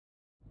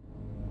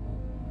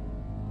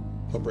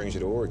What brings you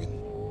to Oregon?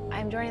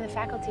 I'm joining the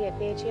faculty at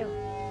BHU.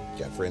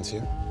 Got friends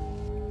here?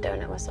 Don't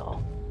know a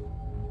soul.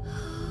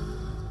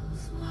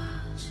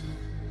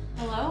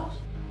 Hello?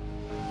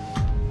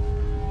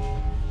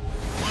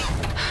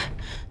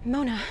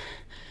 Mona.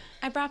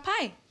 I brought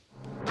pie.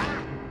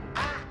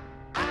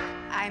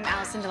 I'm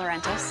Allison De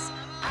Laurentiis.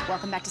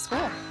 Welcome back to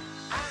school.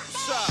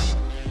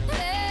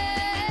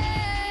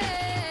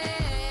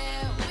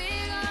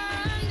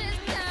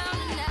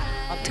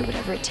 I'll do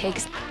whatever it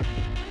takes.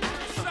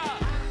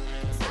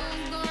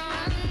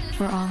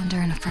 We're all under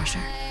enough pressure.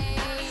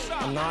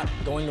 I'm not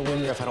going to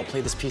win if I don't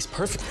play this piece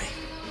perfectly.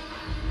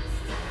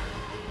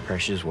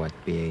 Pressure's what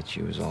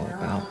BHU is all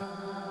about.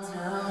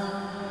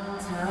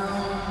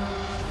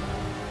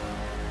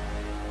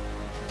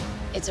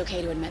 It's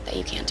okay to admit that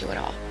you can't do it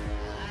all.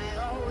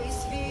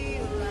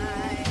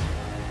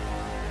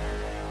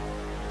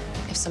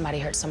 If somebody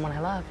hurt someone I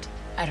loved,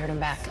 I'd hurt him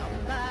back.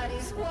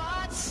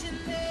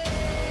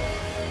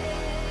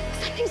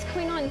 Something's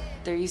going on.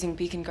 They're using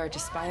Beacon Guard to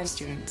spy on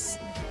students.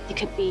 It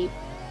could be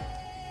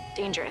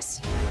dangerous.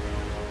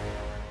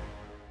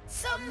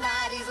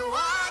 Somebody's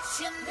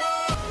watching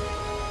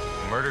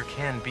me. Murder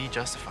can be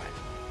justified.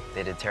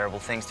 They did terrible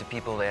things to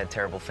people, they had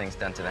terrible things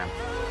done to them.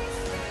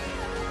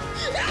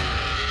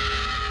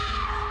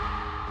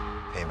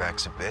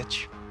 Payback's a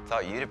bitch.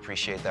 Thought you'd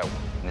appreciate that,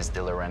 Miss De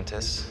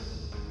Laurentiis.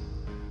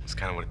 It's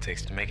kind of what it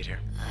takes to make it here.